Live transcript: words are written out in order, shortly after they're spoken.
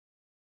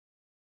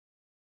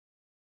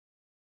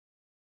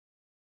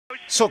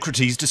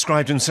Socrates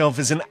described himself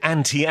as an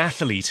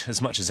anti-athlete,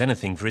 as much as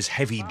anything for his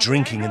heavy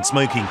drinking and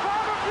smoking.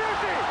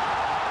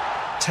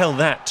 Tell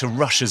that to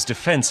Russia's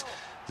defence,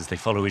 as they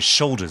follow his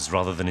shoulders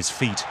rather than his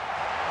feet.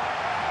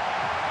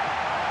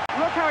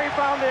 Look how he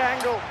found the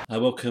angle.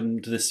 Welcome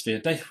to this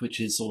video, which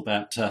is all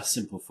about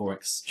simple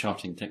Forex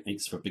charting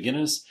techniques for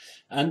beginners.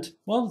 And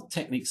while the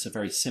techniques are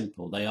very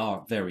simple, they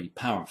are very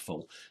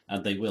powerful,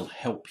 and they will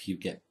help you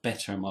get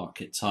better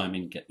market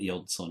timing, get the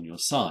odds on your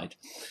side.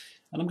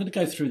 And I'm going to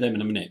go through them in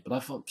a minute, but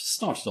I've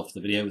started off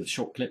the video with a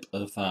short clip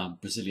of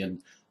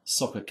Brazilian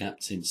soccer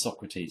captain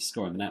Socrates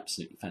scoring an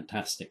absolutely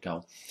fantastic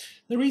goal.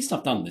 The reason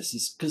I've done this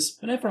is because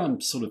whenever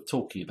I'm sort of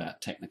talking about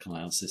technical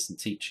analysis and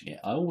teaching it,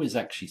 I always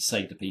actually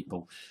say to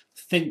people,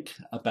 think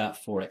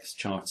about Forex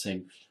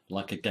charting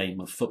like a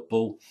game of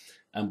football,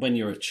 and when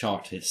you're a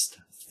chartist,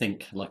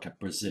 think like a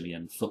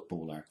Brazilian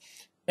footballer.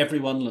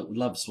 Everyone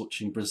loves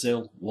watching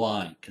Brazil.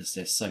 Why? Because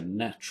they're so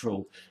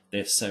natural,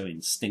 they're so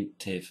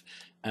instinctive,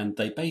 and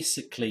they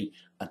basically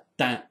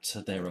adapt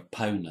to their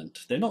opponent.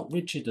 They're not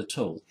rigid at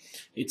all.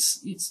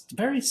 It's a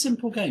very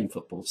simple game,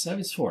 football. So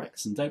is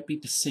Forex, and don't be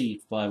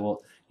deceived by what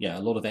a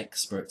lot of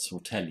experts will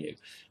tell you.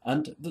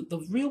 And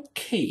the real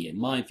key, in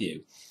my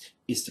view,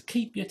 is to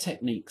keep your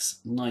techniques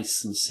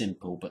nice and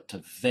simple, but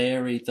to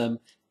vary them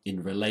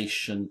in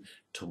relation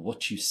to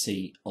what you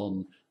see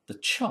on the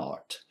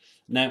chart.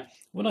 Now,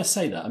 when I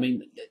say that, I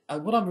mean,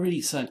 what I'm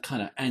really saying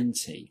kind of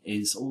anti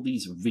is all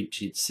these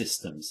rigid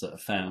systems that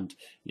have found,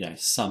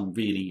 some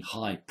really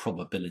high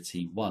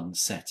probability one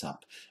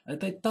setup.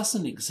 That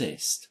doesn't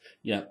exist.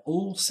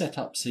 All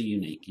setups are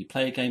unique. You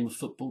play a game of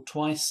football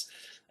twice,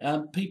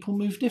 people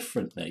move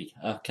differently.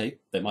 Okay,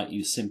 they might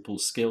use simple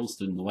skills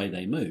in the way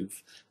they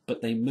move,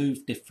 but they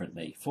move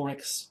differently.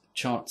 Forex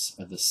charts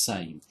are the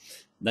same.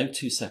 No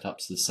two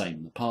setups are the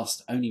same. The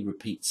past only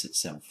repeats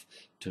itself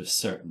to a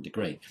certain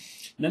degree.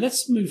 Now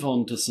let's move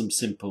on to some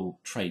simple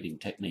trading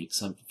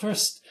techniques.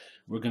 First,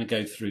 we're going to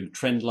go through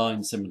trend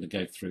lines, then we're going to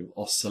go through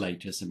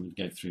oscillators, and we're going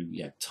to go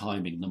through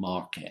timing the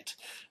market.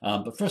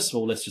 But first of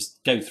all, let's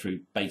just go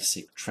through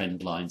basic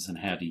trend lines and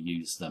how to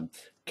use them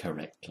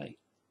correctly.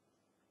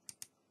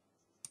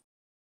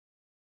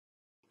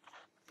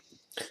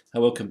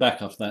 Welcome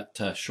back after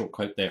that short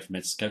quote there from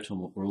Ed Scott on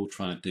what we're all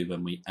trying to do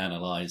when we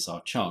analyse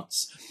our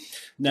charts.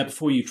 Now,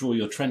 before you draw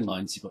your trend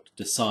lines, you've got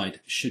to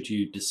decide, should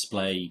you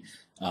display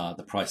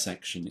the price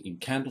action in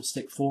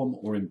candlestick form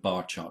or in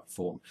bar chart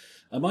form?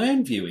 And my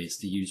own view is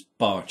to use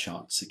bar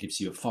charts. It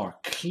gives you a far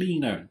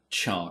cleaner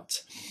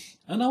chart.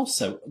 And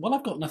also, while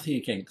I've got nothing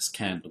against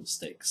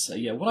candlesticks,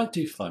 what I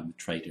do find with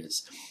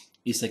traders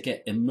is they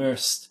get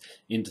immersed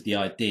into the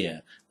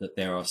idea that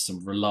there are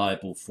some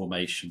reliable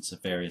formations of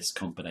various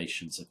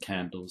combinations of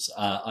candles.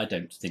 I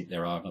don't think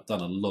there are, and I've done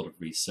a lot of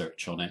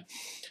research on it.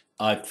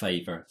 I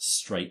favour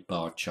straight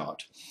bar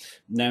chart.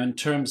 Now, in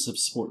terms of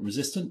support and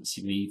resistance,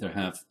 you can either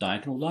have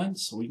diagonal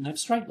lines or you can have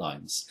straight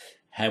lines.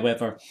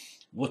 However,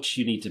 what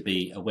you need to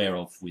be aware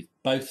of with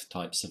both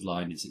types of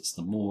line is it's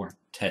the more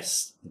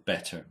tests, the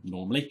better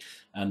normally,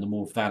 and the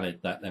more valid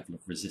that level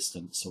of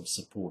resistance or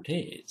support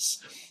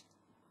is.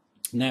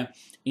 Now,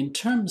 in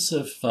terms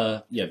of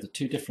the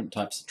two different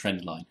types of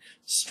trend line,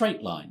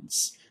 straight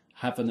lines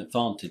have an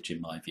advantage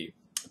in my view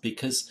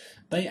because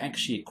they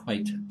actually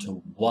equate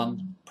to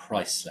one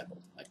price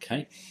level,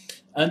 okay?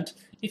 And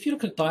if you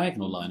look at a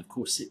diagonal line, of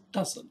course, it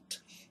doesn't.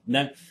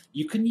 Now,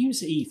 you can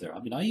use either. I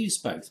mean, I use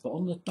both, but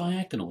on the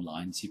diagonal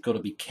lines, you've got to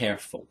be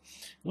careful.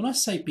 When I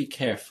say be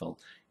careful,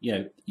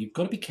 you've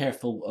got to be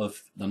careful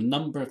of the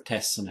number of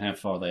tests and how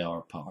far they are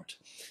apart.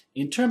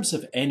 In terms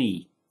of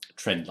any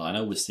trend line, I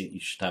always think you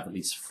should have at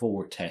least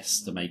 4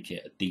 tests to make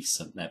it a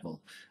decent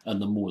level,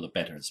 and the more the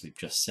better, as we've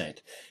just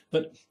said.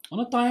 But on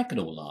a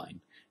diagonal line,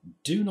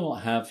 do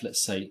not have,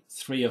 let's say,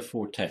 3 or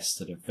 4 tests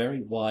that are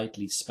very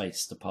widely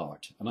spaced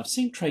apart. And I've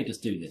seen traders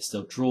do this.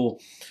 They'll draw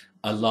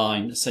a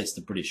line, let's say it's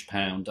the British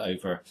pound,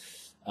 over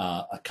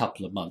a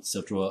couple of months.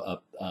 They'll draw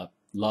a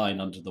line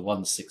under the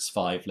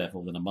 165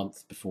 level, then a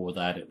month before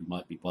that it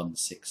might be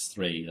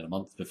 163, then a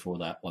month before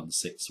that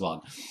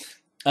 161.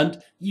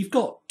 And you've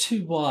got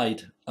too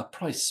wide a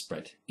price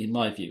spread, in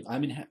my view. I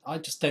mean, I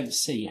just don't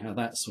see how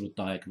that sort of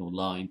diagonal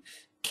line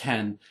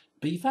can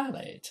be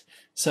valid.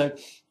 So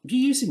if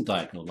you're using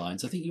diagonal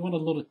lines, I think you want a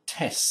lot of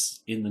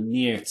tests in the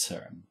near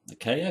term.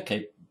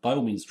 Okay, by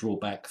all means draw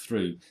back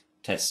through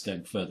tests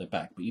going further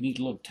back, but you need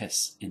a lot of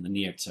tests in the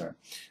near term.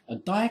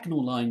 And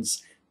diagonal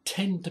lines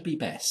tend to be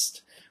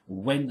best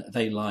when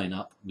they line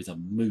up with a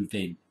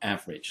move-in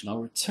average, and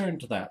I'll return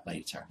to that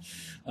later.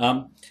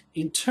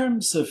 In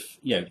terms of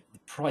the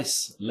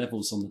price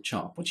levels on the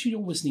chart, what you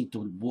always need to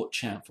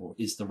watch out for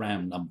is the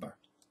round number.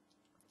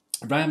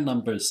 Round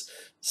numbers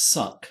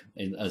suck,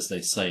 as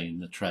they say in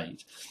the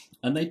trade,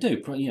 and they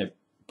do.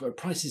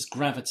 Prices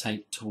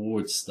gravitate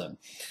towards them,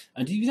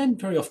 and you then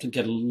very often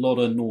get a lot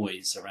of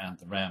noise around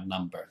the round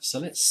number. So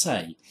let's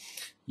say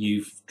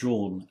you've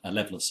drawn a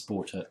level of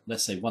support at,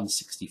 let's say,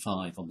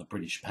 165 on the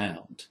British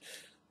pound.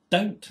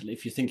 Don't,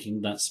 if you're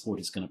thinking that support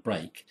is going to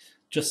break,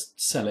 just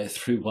sell it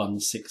through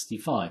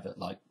 165 at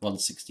like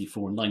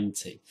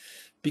 164.90,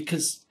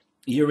 because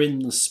you're in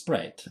the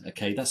spread,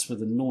 okay, that's where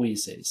the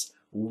noise is.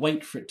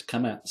 Wait for it to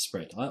come out the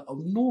spread.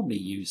 I'll normally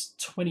use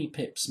 20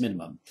 pips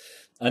minimum.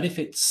 And if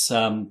it's,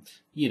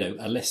 you know,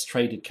 a less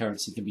traded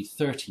currency, it can be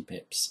 30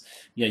 pips.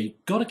 Yeah,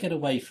 you've got to get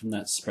away from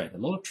that spread. A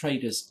lot of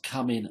traders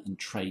come in and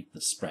trade the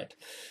spread.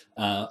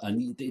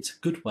 And it's a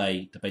good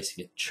way to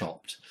basically get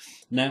chopped.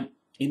 Now,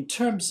 in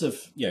terms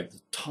of, you know, the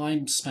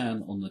time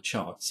span on the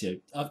charts,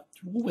 you know, I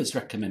always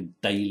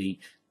recommend daily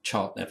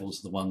chart levels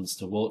are the ones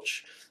to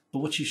watch. But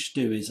what you should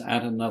do is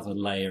add another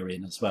layer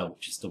in as well,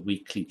 which is the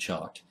weekly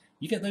chart.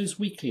 You get those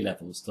weekly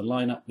levels to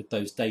line up with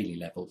those daily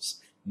levels.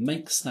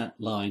 Makes that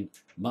line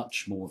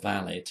much more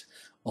valid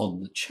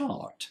on the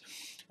chart.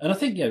 And I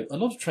think, you know, a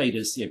lot of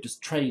traders, you know,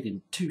 just trade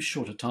in too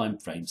short a time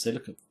frames. They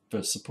look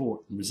for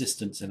support and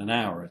resistance in an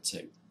hour or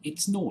two.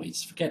 It's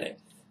noise, forget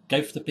it.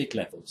 Go for the big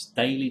levels.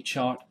 Daily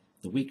chart,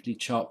 the weekly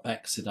chart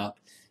backs it up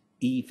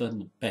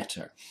even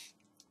better.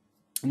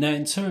 Now,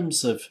 in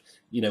terms of,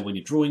 you know, when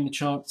you're drawing the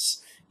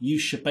charts, you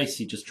should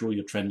basically just draw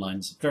your trend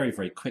lines very,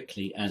 very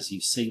quickly as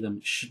you see them.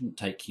 It shouldn't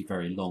take you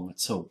very long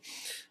at all.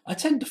 I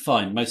tend to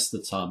find most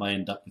of the time I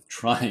end up with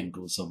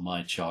triangles on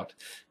my chart.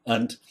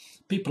 And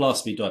people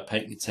ask me, do I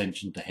pay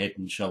attention to head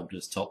and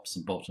shoulders, tops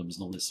and bottoms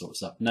and all this sort of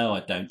stuff? No, I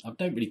don't. I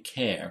don't really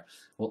care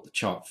what the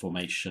chart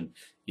formation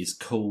is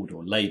called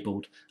or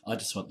labelled. I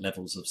just want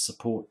levels of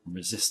support and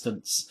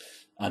resistance.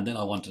 And then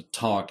I want a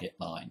target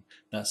line.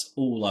 That's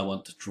all I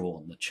want to draw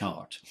on the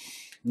chart.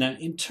 Now,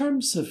 in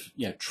terms of,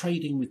 you know,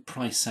 trading with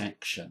price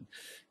action,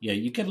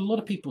 you get a lot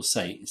of people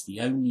say it's the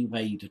only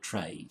way to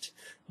trade.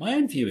 My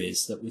own view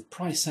is that with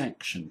price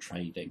action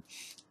trading,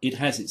 it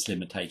has its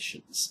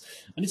limitations.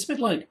 And it's a bit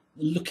like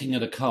looking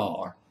at a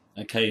car,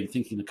 okay, and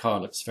thinking the car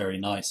looks very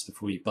nice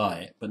before you buy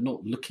it, but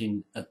not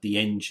looking at the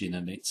engine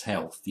and its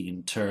health, the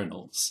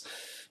internals.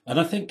 And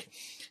I think,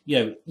 you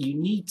know, you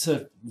need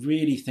to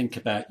really think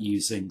about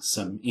using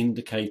some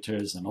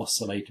indicators and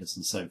oscillators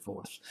and so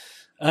forth.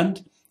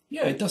 And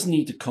yeah, it doesn't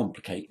need to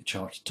complicate the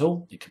chart at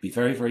all. It could be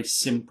very, very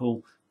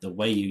simple, the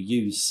way you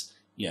use,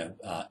 you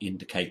know,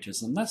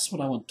 indicators. And that's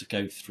what I want to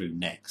go through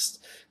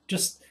next.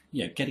 Just,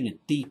 you know, getting a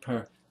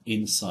deeper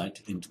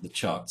insight into the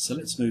chart. So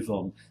let's move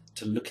on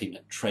to looking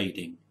at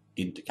trading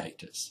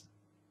indicators.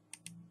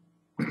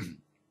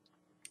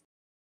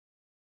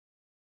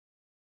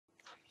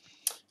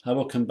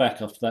 Welcome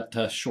back after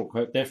that short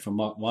quote there from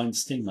Mark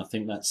Weinstein. I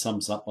think that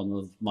sums up one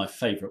of my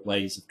favourite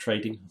ways of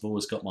trading. I've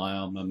always got my eye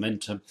on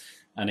momentum,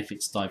 and if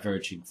it's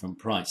diverging from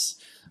price.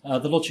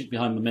 The logic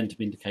behind momentum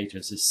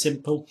indicators is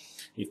simple.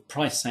 If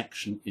price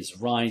action is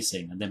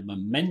rising and then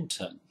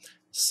momentum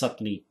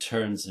suddenly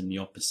turns in the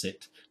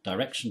opposite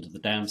direction to the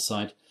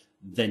downside,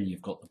 then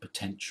you've got the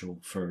potential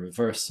for a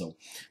reversal.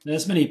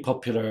 There's many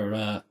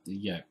popular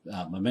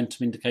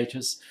momentum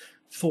indicators.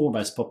 Four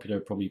most popular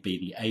would probably be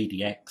the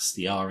ADX,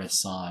 the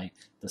RSI,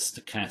 the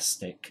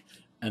stochastic,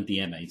 and the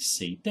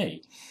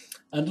MACD.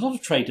 And a lot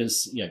of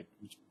traders, you know,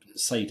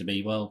 say to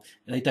me, well,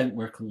 they don't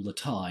work all the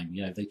time,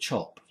 you know, they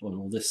chop or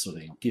all this sort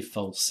of thing, or give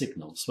false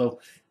signals.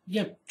 Well,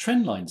 yeah,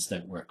 trend lines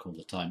don't work all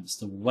the time. It's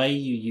the way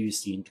you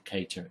use the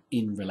indicator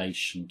in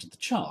relation to the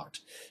chart.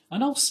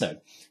 And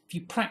also, if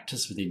you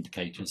practice with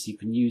indicators, you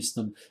can use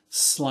them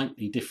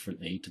slightly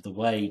differently to the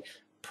way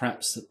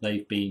perhaps that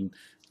they've been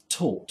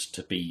taught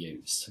to be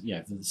used,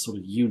 the sort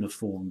of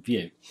uniform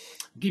view.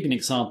 I'll give you an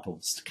example,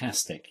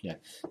 stochastic.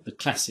 The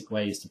classic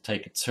way is to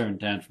take a turn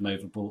down from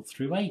overbought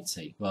through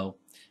 80. Well,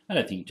 I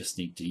don't think you just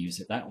need to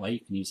use it that way. You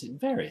can use it in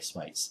various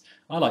ways.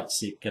 I like to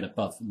see it get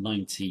above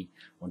 90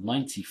 or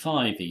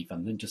 95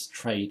 even, then just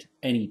trade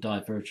any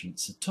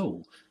divergence at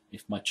all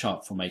if my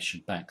chart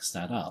formation backs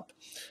that up.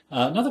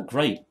 Another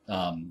great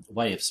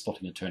way of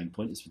spotting a turning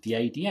point is with the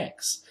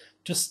ADX.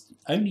 Just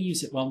only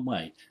use it one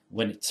way.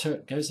 When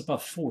it goes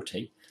above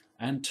 40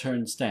 and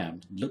turns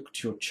down, look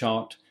to your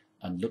chart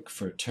and look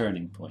for a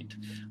turning point.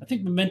 I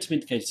think momentum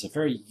indicators are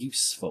very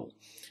useful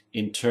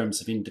in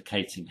terms of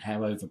indicating how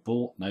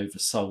overbought and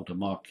oversold a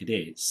market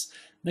is.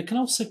 They can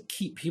also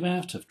keep you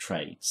out of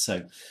trades.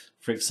 So,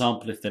 for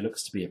example, if there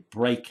looks to be a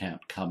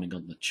breakout coming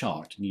on the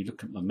chart and you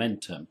look at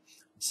momentum,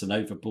 it's an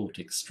overbought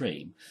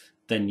extreme,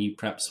 then you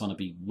perhaps want to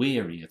be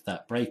wary of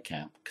that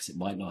breakout because it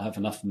might not have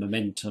enough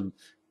momentum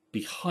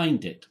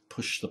behind it to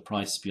push the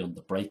price beyond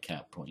the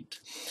breakout point.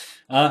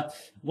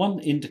 One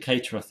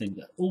indicator I think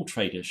that all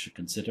traders should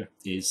consider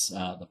is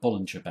the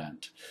Bollinger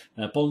Band.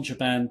 Now, Bollinger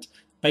Band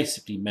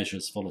basically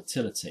measures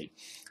volatility.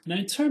 Now,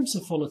 in terms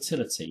of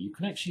volatility, you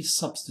can actually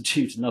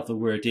substitute another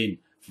word in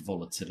for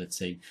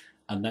volatility,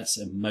 and that's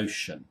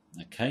emotion.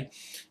 Okay,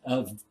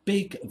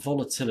 big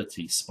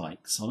volatility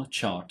spikes on a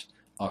chart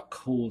are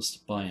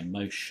caused by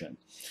emotion.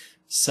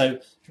 So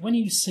when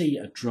you see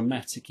a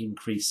dramatic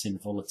increase in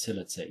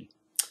volatility,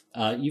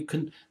 you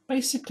can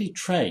basically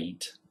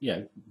trade,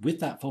 with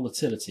that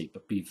volatility,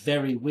 but be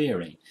very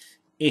wary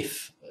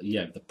if,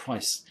 the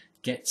price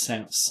gets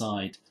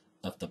outside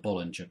of the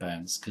Bollinger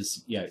Bands,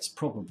 because, it's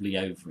probably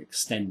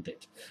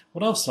overextended.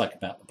 What I also like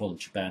about the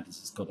Bollinger Band is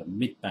it's got a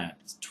mid-band,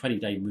 it's a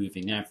 20-day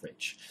moving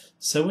average.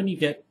 So when you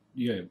get,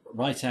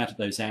 right out of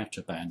those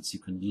outer bands, you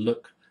can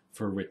look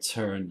for a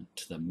return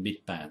to the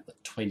mid-band, the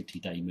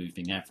 20-day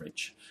moving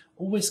average.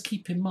 Always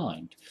keep in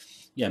mind,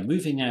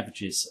 moving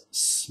averages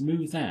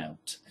smooth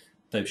out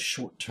those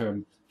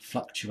short-term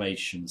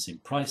fluctuations in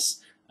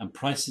price, and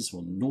prices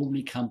will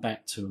normally come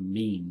back to a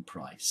mean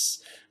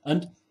price.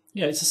 And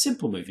it's a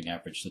simple moving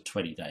average, the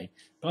 20-day,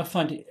 but I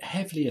find it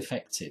heavily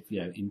effective,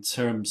 in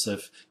terms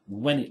of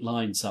when it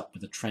lines up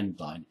with a trend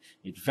line.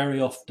 It very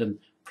often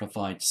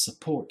provides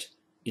support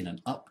in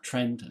an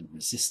uptrend and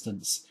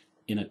resistance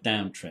in a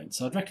downtrend.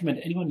 So I'd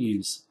recommend anyone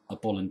use a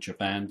Bollinger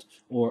Band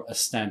or a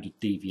standard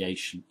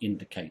deviation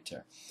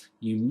indicator.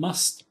 You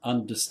must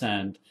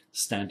understand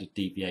standard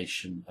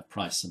deviation of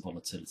price and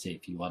volatility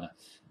if you want to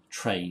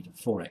trade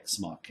Forex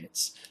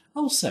markets.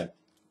 Also,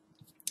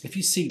 if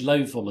you see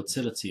low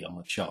volatility on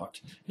a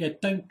chart,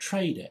 don't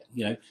trade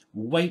it.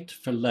 Wait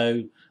for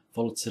low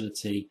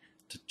volatility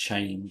to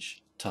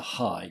change to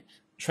high.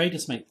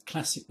 Traders make the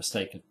classic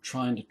mistake of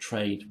trying to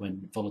trade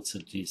when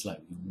volatility is low.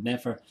 You'll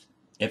never,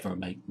 ever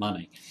make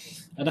money.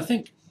 And I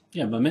think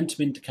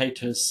momentum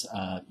indicators,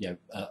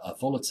 a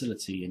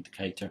volatility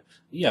indicator,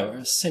 are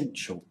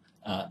essential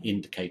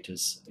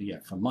indicators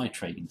from my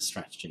trading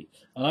strategy.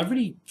 And I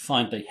really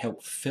find they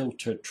help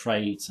filter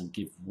trades and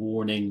give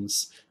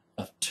warnings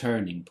of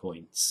turning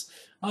points.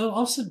 I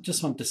also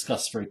just want to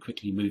discuss very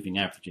quickly moving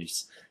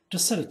averages.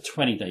 Just set a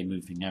 20-day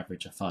moving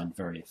average I find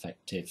very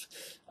effective.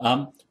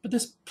 But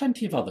there's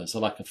plenty of others. I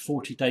like a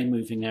 40-day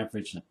moving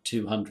average and a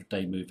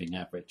 200-day moving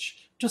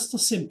average. Just a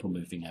simple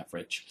moving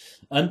average.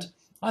 And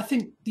I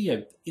think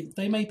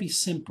they may be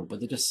simple, but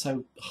they're just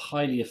so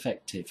highly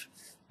effective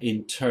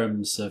in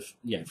terms of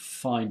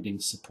finding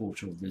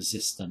support or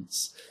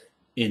resistance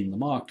in the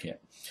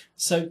market.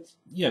 So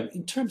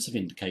in terms of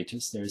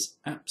indicators, there is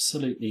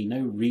absolutely no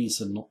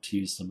reason not to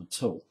use them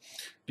at all,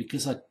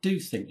 because I do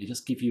think they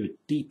just give you a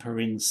deeper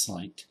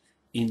insight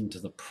into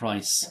the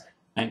price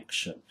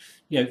action.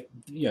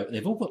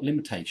 They've all got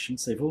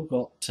limitations, they've all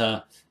got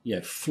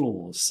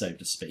flaws, so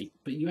to speak,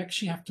 but you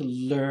actually have to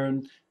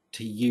learn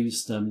to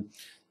use them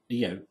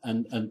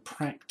and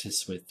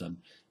practice with them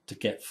to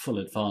get full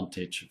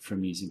advantage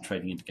from using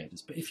trading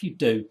indicators. But if you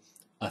do,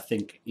 I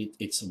think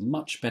it's a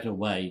much better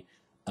way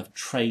of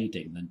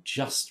trading than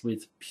just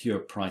with pure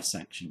price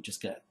action.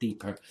 Just get a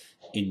deeper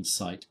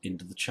insight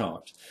into the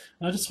chart.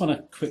 And I just want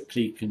to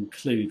quickly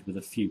conclude with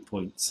a few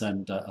points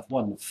and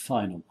one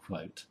final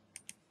quote.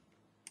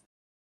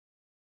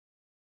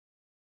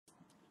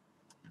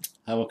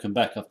 Welcome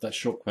back after that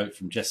short quote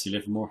from Jesse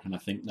Livermore, and I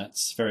think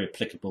that's very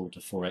applicable to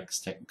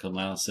Forex technical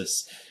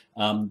analysis.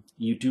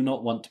 You do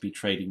not want to be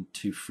trading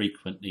too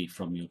frequently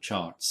from your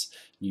charts.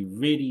 You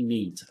really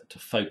need to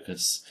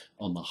focus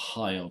on the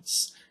high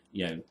odds,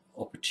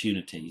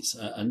 opportunities,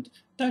 and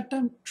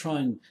don't try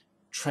and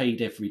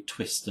trade every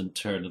twist and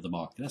turn of the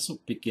market. That's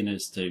what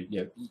beginners do.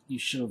 You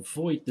should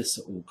avoid this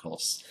at all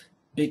costs.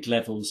 Big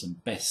levels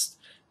and best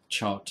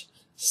chart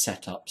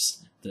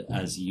setups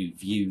as you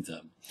view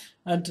them.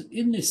 And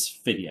in this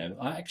video,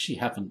 I actually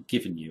haven't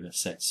given you a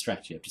set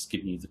strategy. I've just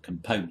given you the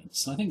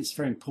components. And I think it's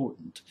very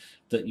important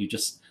that you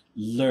just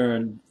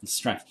learn the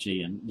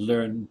strategy and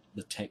learn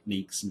the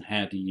techniques and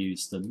how to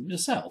use them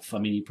yourself. I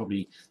mean, you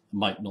probably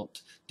might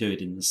not do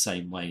it in the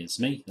same way as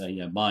me.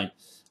 My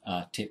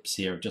tips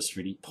here are just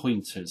really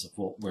pointers of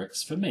what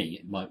works for me.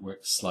 It might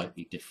work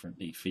slightly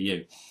differently for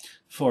you.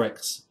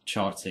 Forex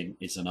charting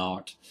is an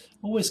art.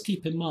 Always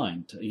keep in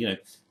mind,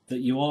 that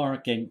you are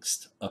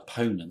against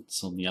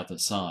opponents on the other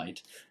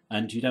side,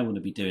 and you don't want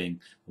to be doing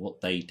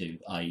what they do,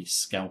 i.e.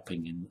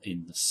 scalping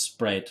in the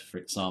spread, for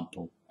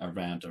example,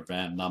 around a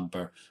round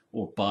number,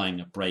 or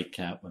buying a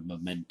breakout when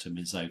momentum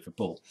is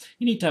overbought.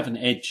 You need to have an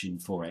edge in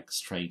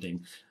Forex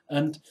trading,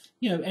 and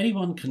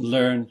anyone can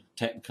learn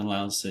technical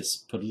analysis,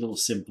 put a little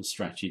simple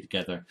strategy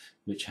together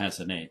which has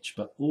an edge,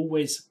 but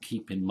always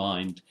keep in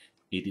mind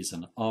it is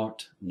an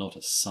art, not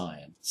a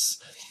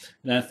science.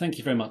 Now, thank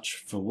you very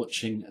much for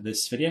watching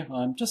this video.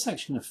 I'm just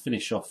actually going to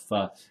finish off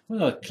with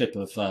a clip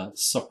of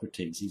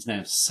Socrates. He's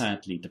now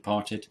sadly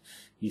departed.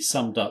 He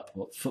summed up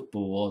what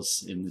football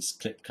was in this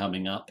clip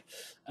coming up.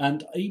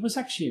 And he was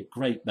actually a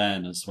great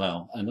man as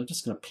well. And I'm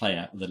just going to play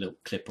out with a little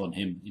clip on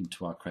him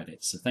into our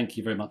credits. So thank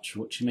you very much for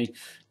watching me.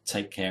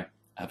 Take care.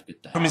 Have a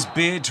good day. From his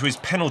beard to his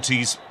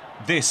penalties,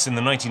 this in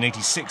the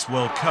 1986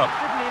 World Cup,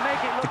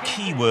 the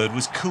key word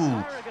was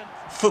cool.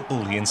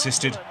 Football, he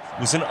insisted,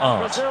 was an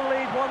art.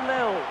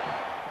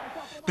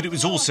 But it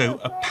was also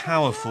a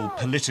powerful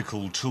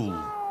political tool.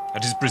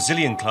 At his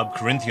Brazilian club,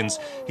 Corinthians,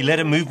 he led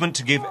a movement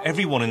to give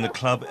everyone in the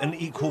club an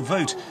equal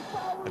vote.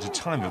 At a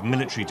time of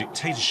military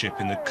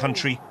dictatorship in the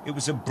country, it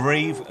was a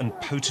brave and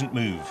potent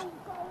move.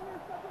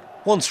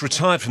 Once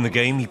retired from the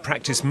game, he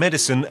practiced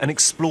medicine and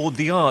explored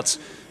the arts,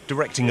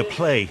 directing a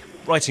play,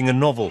 writing a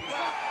novel.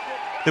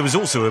 There was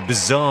also a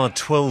bizarre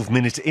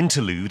 12-minute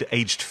interlude,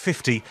 aged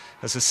 50,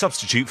 as a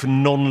substitute for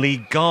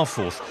non-league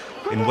Garforth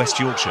in West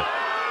Yorkshire.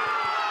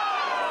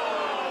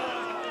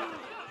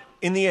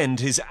 In the end,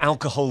 his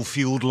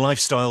alcohol-fueled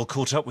lifestyle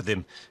caught up with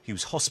him. He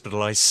was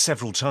hospitalised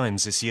several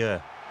times this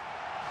year.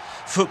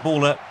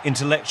 Footballer,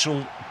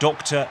 intellectual,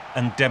 doctor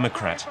and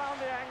Democrat.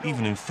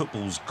 Even in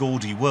football's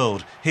gaudy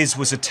world, his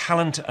was a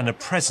talent and a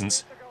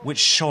presence which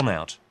shone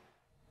out.